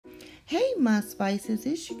Hey my spices,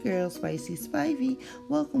 it's your girl Spicy Spivey.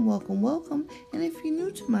 Welcome, welcome, welcome. And if you're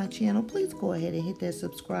new to my channel, please go ahead and hit that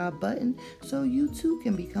subscribe button so you too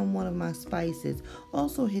can become one of my spices.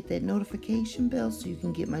 Also hit that notification bell so you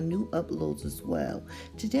can get my new uploads as well.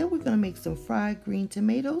 Today we're going to make some fried green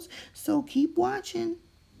tomatoes, so keep watching.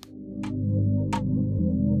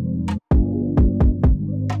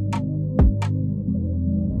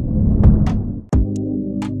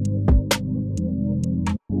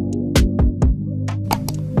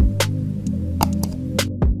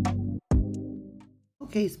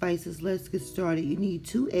 Okay, spices, let's get started. You need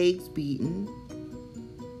 2 eggs beaten.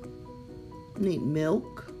 You need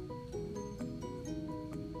milk.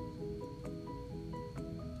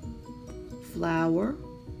 Flour,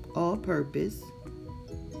 all-purpose.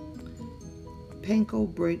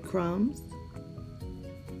 Panko breadcrumbs.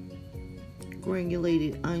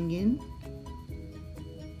 Granulated onion.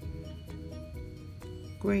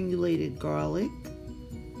 Granulated garlic.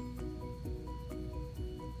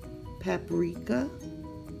 Paprika.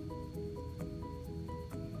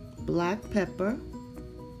 Black pepper,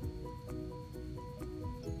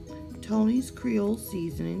 Tony's Creole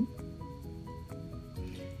seasoning,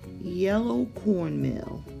 yellow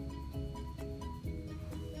cornmeal.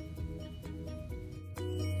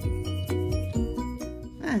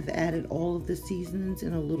 I've added all of the seasonings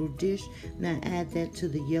in a little dish. Now add that to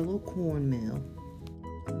the yellow cornmeal.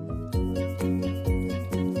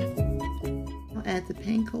 I'll add the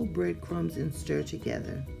panko breadcrumbs and stir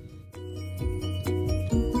together.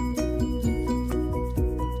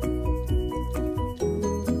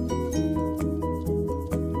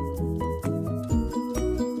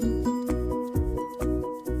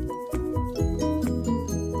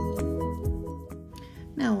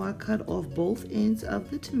 Now I cut off both ends of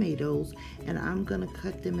the tomatoes and I'm going to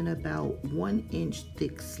cut them in about 1-inch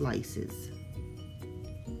thick slices.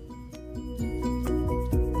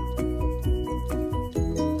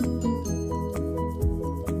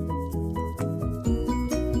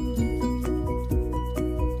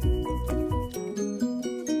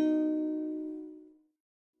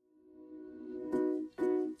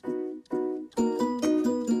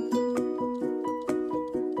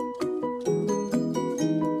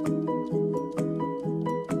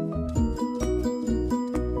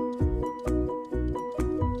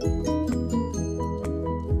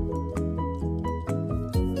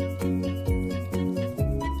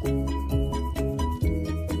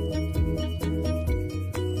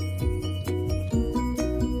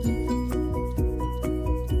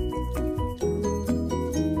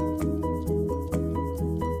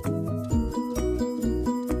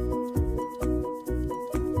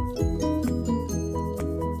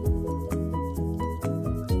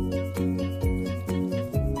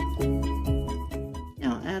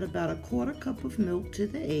 About 1/4 cup of milk to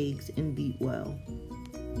the eggs and beat well.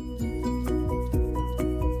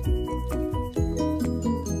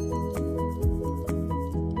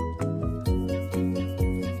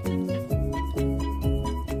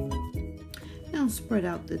 Now spread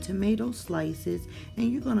out the tomato slices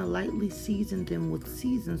and you're going to lightly season them with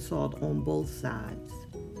seasoned salt on both sides.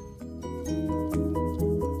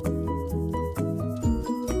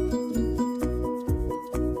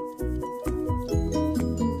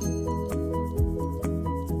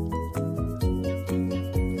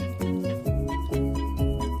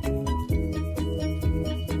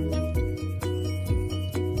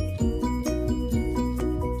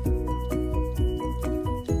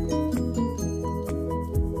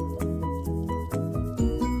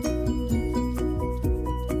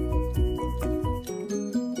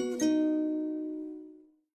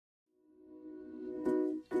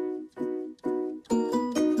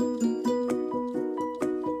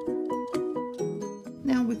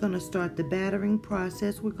 Now we're going to start the battering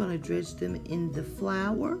process. We're going to dredge them in the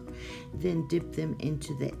flour, then dip them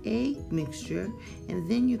into the egg mixture, and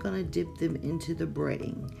then you're going to dip them into the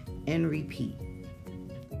breading and repeat.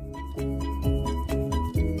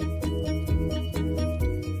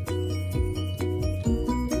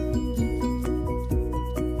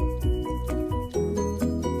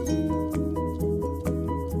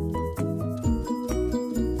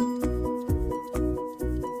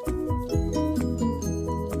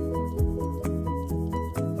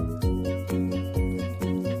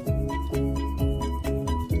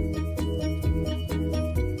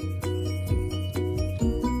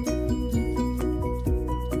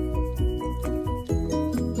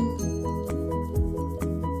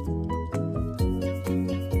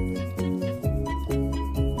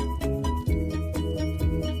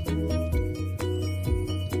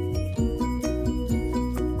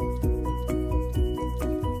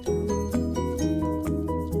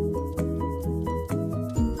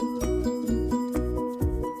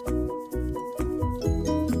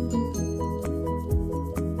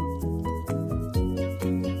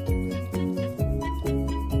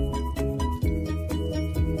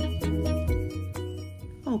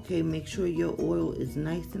 Okay, make sure your oil is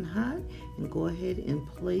nice and hot and go ahead and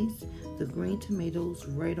place the green tomatoes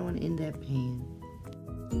right on in that pan.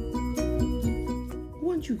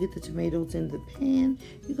 Once you get the tomatoes in the pan,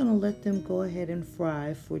 you're going to let them go ahead and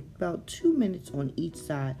fry for about 2 minutes on each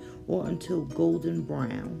side or until golden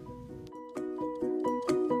brown.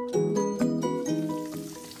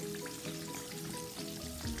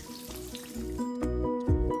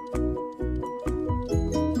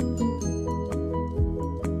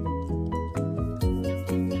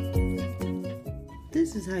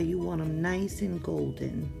 This is how you want them, nice and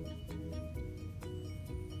golden.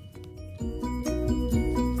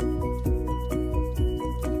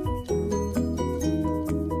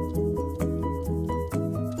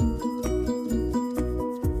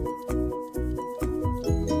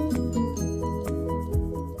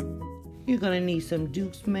 You're going to need some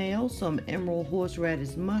Dukes Mayo, some Emerald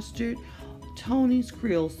Horseradish Mustard, Tony's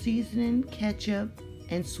Creole seasoning, ketchup,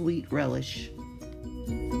 and Sweet Relish.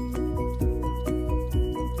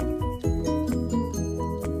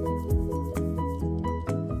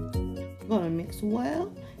 Going to mix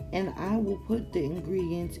well, and I will put the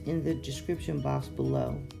ingredients in the description box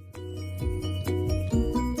below.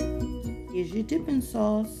 Here's your dipping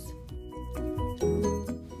sauce.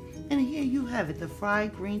 And here you have it, the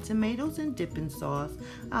fried green tomatoes and dipping sauce.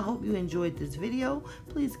 I hope you enjoyed this video.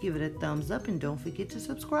 Please give it a thumbs up and don't forget to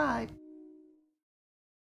subscribe.